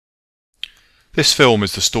This film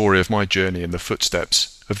is the story of my journey in the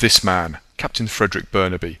footsteps of this man, Captain Frederick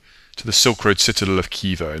Burnaby, to the Silk Road citadel of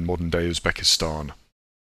Khiva in modern-day Uzbekistan.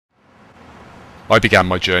 I began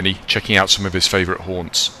my journey checking out some of his favourite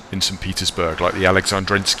haunts in St. Petersburg, like the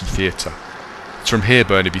Alexandrinsky Theatre. It's from here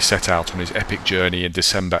Burnaby set out on his epic journey in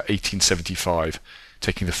December 1875,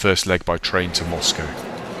 taking the first leg by train to Moscow.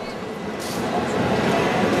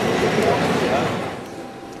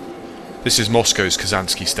 This is Moscow's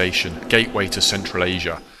Kazansky station, gateway to Central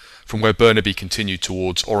Asia, from where Burnaby continued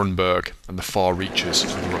towards Orenburg and the far reaches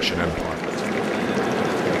of the Russian Empire.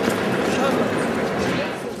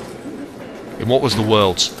 In what was the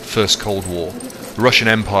world's first Cold War, the Russian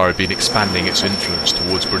Empire had been expanding its influence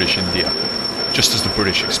towards British India, just as the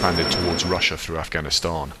British expanded towards Russia through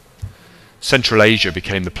Afghanistan. Central Asia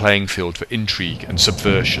became the playing field for intrigue and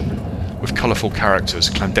subversion, with colourful characters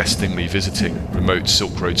clandestinely visiting remote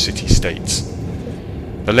Silk Road city-states.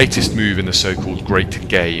 The latest move in the so-called Great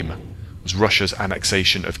Game was Russia's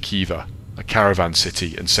annexation of Khiva, a caravan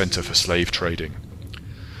city and centre for slave trading.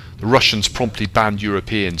 The Russians promptly banned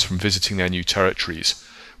Europeans from visiting their new territories,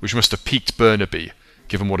 which must have piqued Burnaby,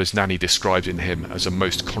 given what his nanny described in him as a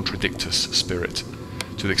most contradictus spirit,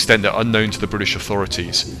 to the extent that, unknown to the British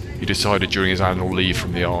authorities, he decided during his annual leave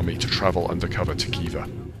from the army to travel undercover to Khiva.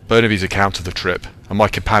 Burnaby's account of the trip, and my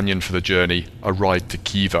companion for the journey, A Ride to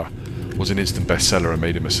Khiva, was an instant bestseller and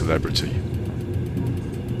made him a celebrity.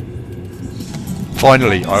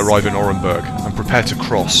 Finally, I arrive in Orenburg and prepare to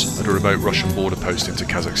cross at a remote Russian border post into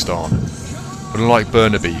Kazakhstan. But unlike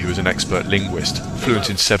Burnaby, who is an expert linguist, fluent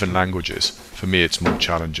in 7 languages, for me it's more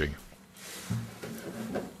challenging.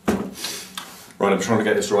 Right, I'm trying to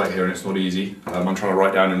get this right here and it's not easy. I'm trying to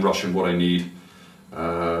write down in Russian what I need.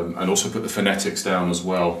 And also put the phonetics down as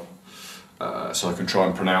well, so I can try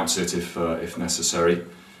and pronounce it if necessary.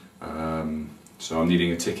 So I'm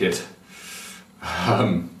needing a ticket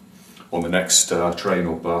on the next train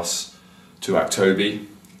or bus to Aktobe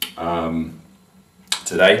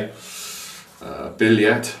today.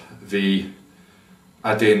 Bilet v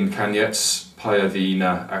один конец поезда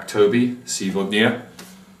на Aktobe сегодня.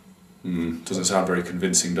 Doesn't sound very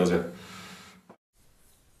convincing, does it?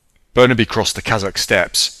 Burnaby crossed the Kazakh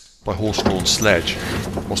Steppes by horse-drawn sledge,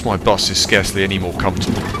 whilst my bus is scarcely any more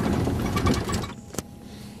comfortable.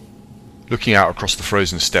 Looking out across the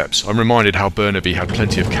frozen steppes, I'm reminded how Burnaby had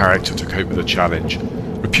plenty of character to cope with the challenge,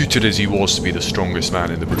 reputed as he was to be the strongest man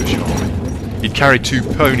in the British Army. He'd carried 2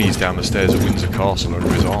 ponies down the stairs of Windsor Castle under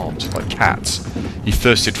his arms, like cats. He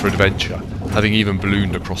thirsted for adventure, having even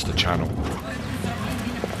ballooned across the channel.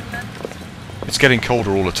 It's getting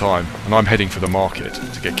colder all the time, and I'm heading for the market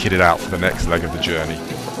to get kitted out for the next leg of the journey.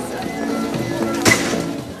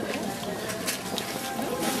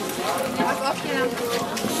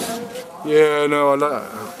 Yeah, no,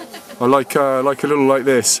 I like a little like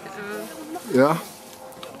this. Yeah.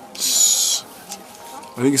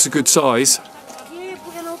 I think it's a good size.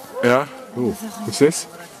 Yeah. Ooh, what's this?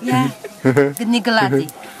 Yeah.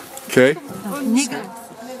 Okay.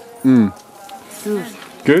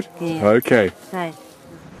 Good? Yeah. Okay.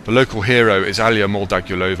 The local hero is Alia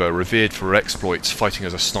Moldagulova, revered for her exploits fighting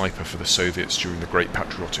as a sniper for the Soviets during the Great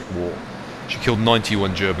Patriotic War. She killed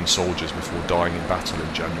 91 German soldiers before dying in battle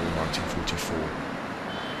in January 1944.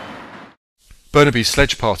 Burnaby's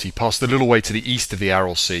sledge party passed a little way to the east of the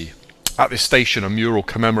Aral Sea. At this station, a mural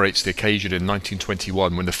commemorates the occasion in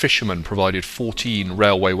 1921 when the fishermen provided 14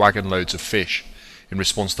 railway wagon loads of fish in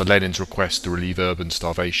response to Lenin's request to relieve urban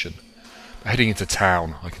starvation. But heading into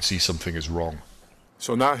town, I can see something is wrong.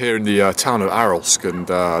 So I'm now here in the town of Aralsk, and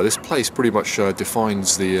this place pretty much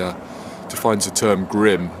defines the term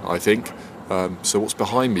grim, I think. So what's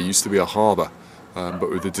behind me used to be a harbour, but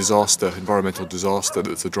with the environmental disaster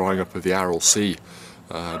that's the drying up of the Aral Sea,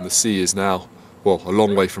 the sea is now, well, a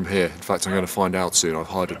long way from here. In fact, I'm going to find out soon. I've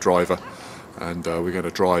hired a driver, and we're going to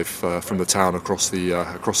drive from the town across the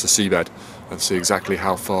seabed and see exactly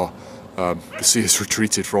how far the sea has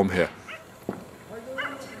retreated from here.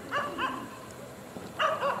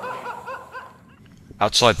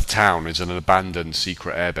 Outside the town is an abandoned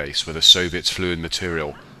secret airbase where the Soviets flew in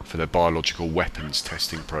material for their biological weapons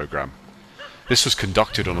testing program. This was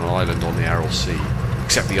conducted on an island on the Aral Sea,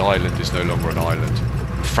 except the island is no longer an island,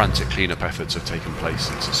 and frantic clean-up efforts have taken place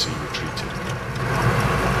since the sea retreated.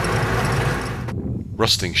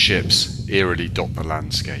 Rusting ships eerily dot the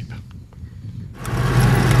landscape.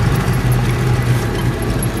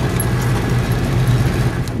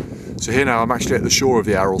 So here now I'm actually at the shore of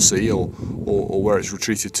the Aral Sea, or where it's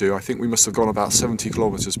retreated to. I think we must have gone about 70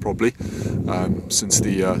 kilometres probably since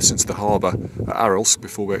the harbour at Aralsk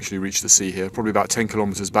before we actually reached the sea here. Probably about 10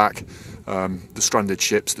 kilometres back, the stranded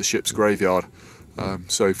ships, the ship's graveyard.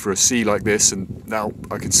 So for a sea like this, and now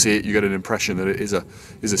I can see it, you get an impression that it is a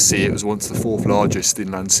sea. It was once the 4th largest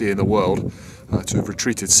inland sea in the world. To have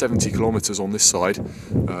retreated 70 kilometres on this side,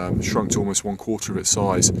 shrunk to almost 1/4 of its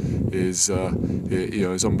size, is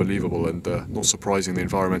unbelievable, and not surprising the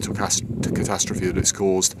environmental catastrophe that it's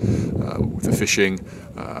caused with the fishing,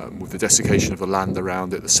 with the desiccation of the land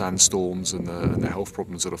around it, the sandstorms, and the health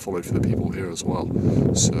problems that have followed for the people here as well.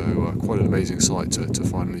 So quite an amazing sight to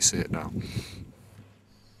finally see it now.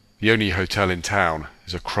 The only hotel in town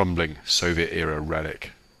is a crumbling Soviet-era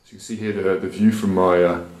relic. So you can see here the view from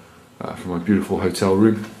my beautiful hotel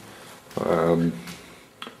room. A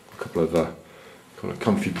couple of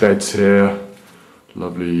comfy beds here.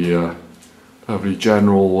 Lovely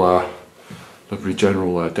general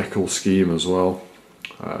decor scheme as well.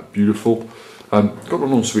 Beautiful. Got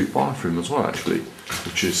an ensuite bathroom as well, actually,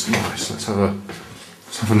 which is nice. Let's have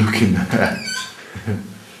a look in there.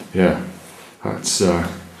 Yeah, that's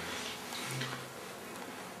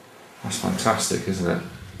fantastic, isn't it?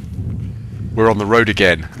 We're on the road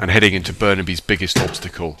again and heading into Burnaby's biggest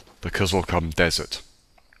obstacle, the Kazakh Desert.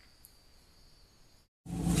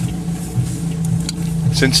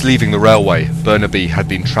 Since leaving the railway, Burnaby had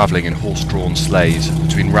been travelling in horse-drawn sleighs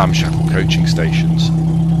between ramshackle coaching stations.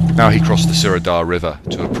 Now he crossed the Citadel river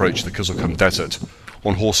to approach the Kazakh Desert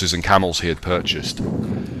on horses and camels he had purchased.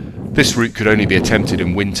 This route could only be attempted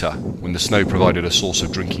in winter, when the snow provided a source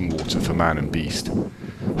of drinking water for man and beast.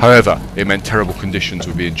 However, it meant terrible conditions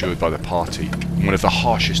would be endured by the party, and one of the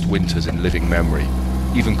harshest winters in living memory.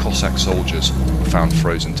 Even Cossack soldiers were found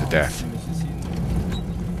frozen to death.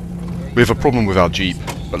 We have a problem with our jeep,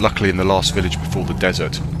 but luckily in the last village before the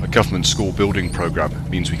desert, a government school building programme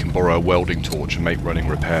means we can borrow a welding torch and make running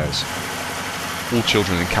repairs. All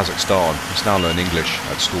children in Kazakhstan must now learn English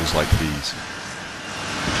at schools like these.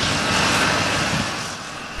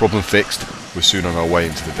 Problem fixed, we're soon on our way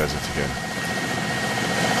into the desert again.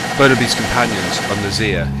 Burnaby's companions are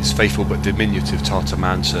Nazir, his faithful but diminutive Tartar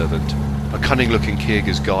manservant, a cunning-looking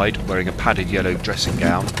Kyrgyz guide wearing a padded yellow dressing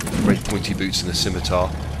gown, great pointy boots and a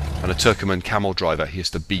scimitar, and a Turkoman camel driver he has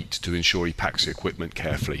to beat to ensure he packs the equipment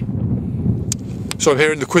carefully. So I'm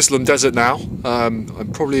here in the Quislam Desert now.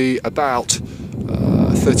 I'm probably about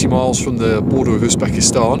 30 miles from the border of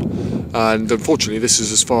Uzbekistan, and unfortunately this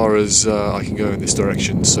is as far as I can go in this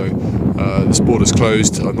direction. So this border's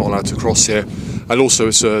closed, I'm not allowed to cross here, and also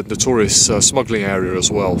it's a notorious smuggling area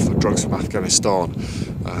as well for drugs from Afghanistan.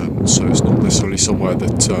 So it's not necessarily somewhere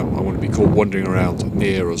that I want to be caught wandering around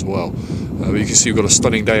near as well. But you can see we've got a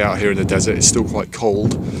stunning day out here in the desert. It's still quite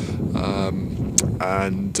cold,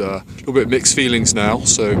 and a little bit of mixed feelings now.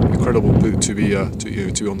 So incredible to be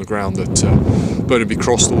on the ground that Burnaby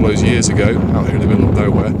crossed all those years ago, out here in the middle of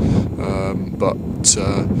nowhere. But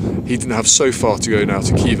he didn't have so far to go now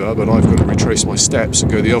to Khiva, but I've got to retrace my steps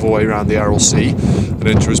and go the other way around the Aral Sea and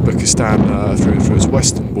enter Uzbekistan through its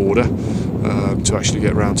western border to actually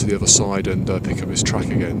get round to the other side and pick up his track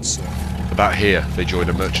again. So. About here, they join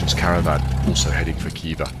a merchant's caravan, also heading for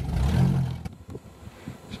Khiva.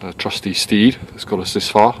 A trusty steed that's got us this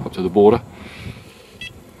far, up to the border.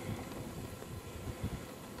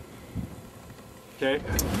 Okay.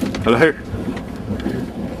 Hello.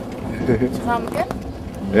 From again?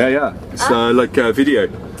 Yeah. It's like a video.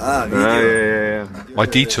 Video. Yeah. My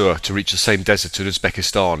detour to reach the same desert in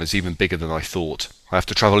Uzbekistan is even bigger than I thought. I have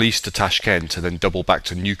to travel east to Tashkent and then double back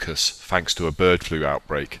to Nukus, thanks to a bird flu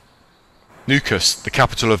outbreak. Nukus, the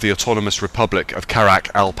capital of the Autonomous Republic of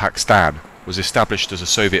Kazakh-Alpakstan, was established as a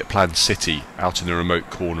Soviet-planned city out in a remote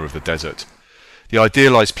corner of the desert. The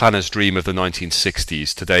idealised planner's dream of the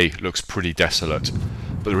 1960s today looks pretty desolate,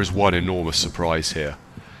 but there is one enormous surprise here.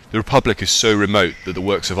 The Republic is so remote that the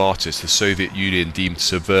works of artists the Soviet Union deemed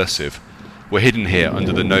subversive were hidden here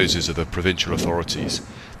under the noses of the provincial authorities,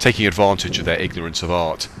 taking advantage of their ignorance of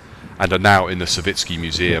art, and are now in the Savitsky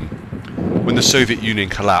Museum. When the Soviet Union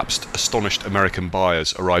collapsed, astonished American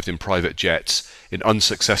buyers arrived in private jets in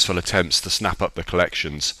unsuccessful attempts to snap up the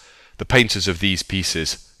collections. The painters of these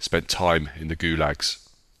pieces spent time in the gulags.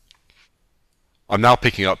 I'm now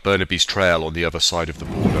picking up Burnaby's trail on the other side of the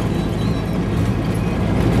border.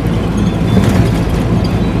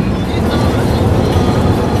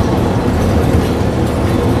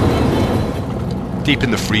 Deep in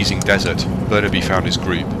the freezing desert, Burnaby found his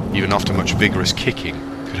group, even after much vigorous kicking,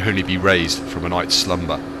 could only be raised from a night's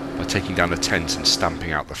slumber by taking down a tent and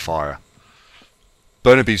stamping out the fire.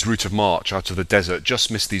 Burnaby's route of march out of the desert just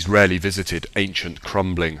missed these rarely visited, ancient,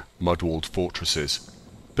 crumbling, mud-walled fortresses.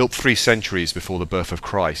 Built 3 centuries before the birth of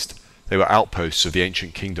Christ, they were outposts of the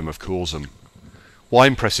ancient kingdom of Khorzum.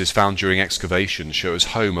 Wine presses found during excavations show as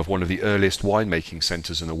home of one of the earliest winemaking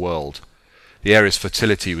centres in the world. The area's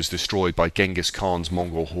fertility was destroyed by Genghis Khan's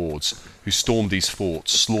Mongol hordes, who stormed these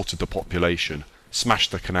forts, slaughtered the population,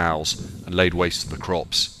 smashed the canals, and laid waste to the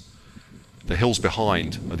crops. The hills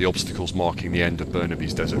behind are the obstacles marking the end of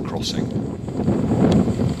Burnaby's desert crossing.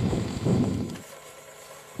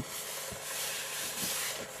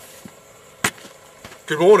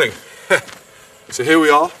 Good morning. So here we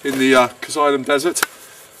are in the Kazakh desert.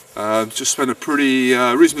 Just spent a pretty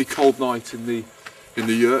reasonably cold night in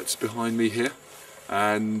the yurts behind me here,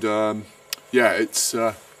 and yeah, it's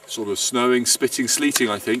sort of snowing, spitting, sleeting,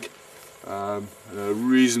 I think, and a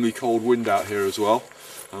reasonably cold wind out here as well.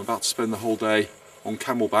 I'm about to spend the whole day on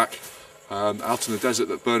camelback out in the desert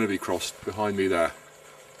that Burnaby crossed behind me there.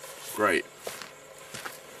 Great.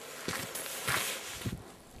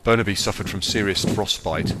 Burnaby suffered from serious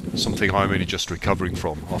frostbite, something I'm only just recovering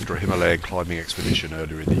from after a Himalayan climbing expedition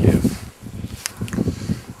earlier in the year.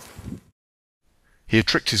 He had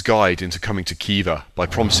tricked his guide into coming to Khiva by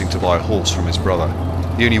promising to buy a horse from his brother,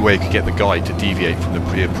 the only way he could get the guide to deviate from the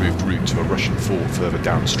pre-approved route to a Russian fort further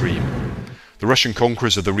downstream. The Russian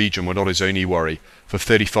conquerors of the region were not his only worry, for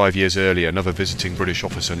 35 years earlier another visiting British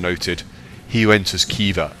officer noted, "He who enters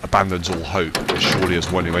Khiva abandons all hope as surely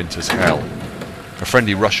as one who enters hell." A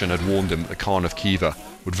friendly Russian had warned him that the Khan of Khiva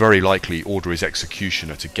would very likely order his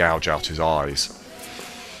executioner to gouge out his eyes.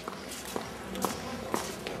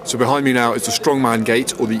 So behind me now is the Strongman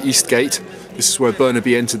Gate, or the East Gate. This is where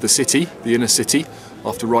Burnaby entered the city, the inner city,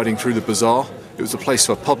 after riding through the bazaar. It was a place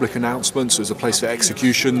for public announcements, it was a place for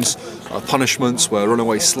executions, punishments where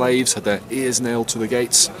runaway slaves had their ears nailed to the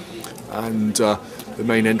gates, and the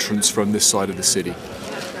main entrance from this side of the city.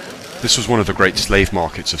 This was one of the great slave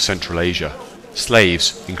markets of Central Asia.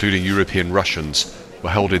 Slaves, including European Russians,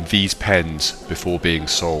 were held in these pens before being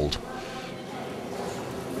sold.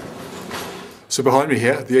 So behind me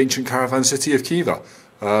here, the ancient caravan city of Khiva,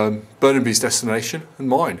 Burnaby's destination and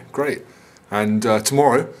mine. Great. And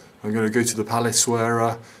tomorrow I'm going to go to the palace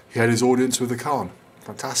where he had his audience with the Khan.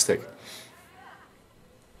 Fantastic.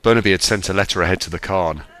 Burnaby had sent a letter ahead to the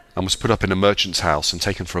Khan and was put up in a merchant's house and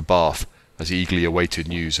taken for a bath as he eagerly awaited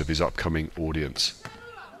news of his upcoming audience.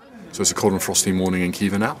 So it's a cold and frosty morning in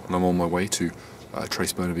Khiva now, and I'm on my way to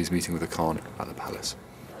trace Burnaby's meeting with the Khan at the palace.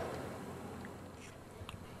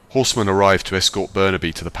 Horsemen arrived to escort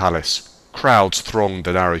Burnaby to the palace. Crowds thronged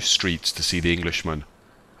the narrow streets to see the Englishman,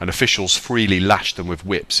 and officials freely lashed them with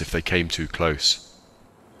whips if they came too close.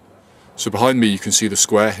 So behind me you can see the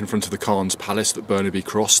square in front of the Khan's palace that Burnaby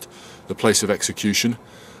crossed, the place of execution,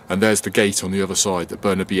 and there's the gate on the other side that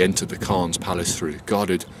Burnaby entered the Khan's palace through,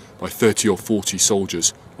 guarded by 30 or 40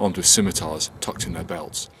 soldiers armed with scimitars tucked in their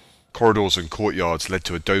belts. Corridors and courtyards led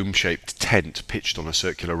to a dome-shaped tent pitched on a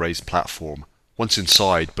circular raised platform. Once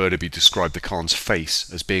inside, Burnaby described the Khan's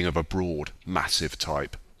face as being of a broad, massive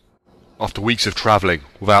type. After weeks of travelling,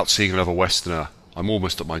 without seeing another Westerner, I'm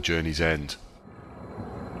almost at my journey's end.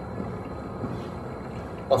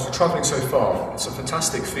 After travelling so far, it's a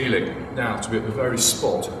fantastic feeling now to be at the very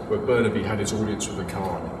spot where Burnaby had his audience with the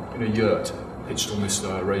Khan, in a yurt pitched on this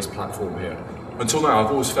raised platform here. Until now, I've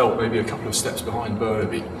always felt maybe a couple of steps behind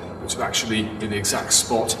Burnaby, but to actually be in the exact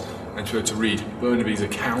spot and to be able to read Burnaby's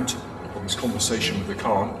account of his conversation with the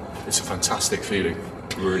Khan, it's a fantastic feeling.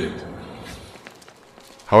 Brilliant.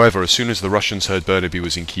 However, as soon as the Russians heard Burnaby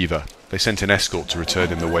was in Khiva, they sent an escort to return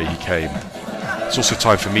him the way he came. It's also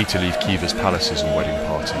time for me to leave Khiva's palaces and wedding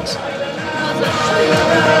parties.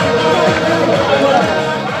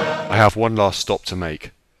 I have one last stop to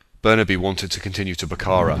make. Burnaby wanted to continue to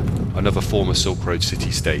Bukhara, another former Silk Road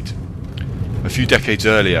city-state. A few decades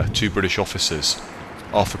earlier, 2 British officers,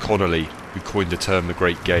 Arthur Connolly, who coined the term the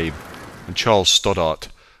Great Game, and Charles Stoddart,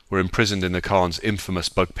 were imprisoned in the Khan's infamous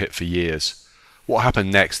bug pit for years. What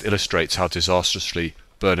happened next illustrates how disastrously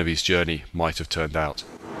Burnaby's journey might have turned out.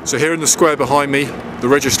 So here in the square behind me, the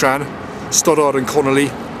Registran, Stoddart and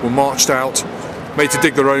Connolly were marched out, made to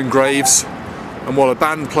dig their own graves, and while a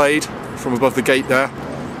band played from above the gate there,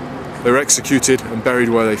 they were executed and buried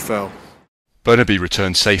where they fell. Burnaby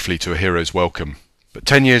returned safely to a hero's welcome, but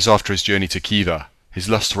 10 years after his journey to Khiva, his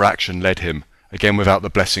lust for action led him, again without the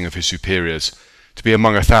blessing of his superiors, to be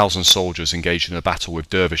among 1,000 soldiers engaged in a battle with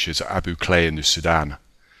dervishes at Abu Klay in the Sudan.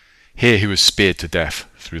 Here he was speared to death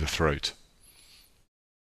through the throat.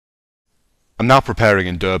 I'm now preparing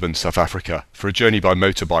in Durban, South Africa, for a journey by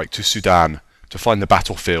motorbike to Sudan to find the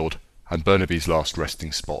battlefield and Burnaby's last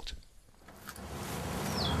resting spot.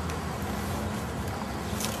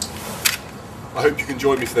 I hope you can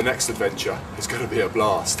join me for the next adventure. It's going to be a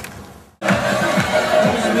blast.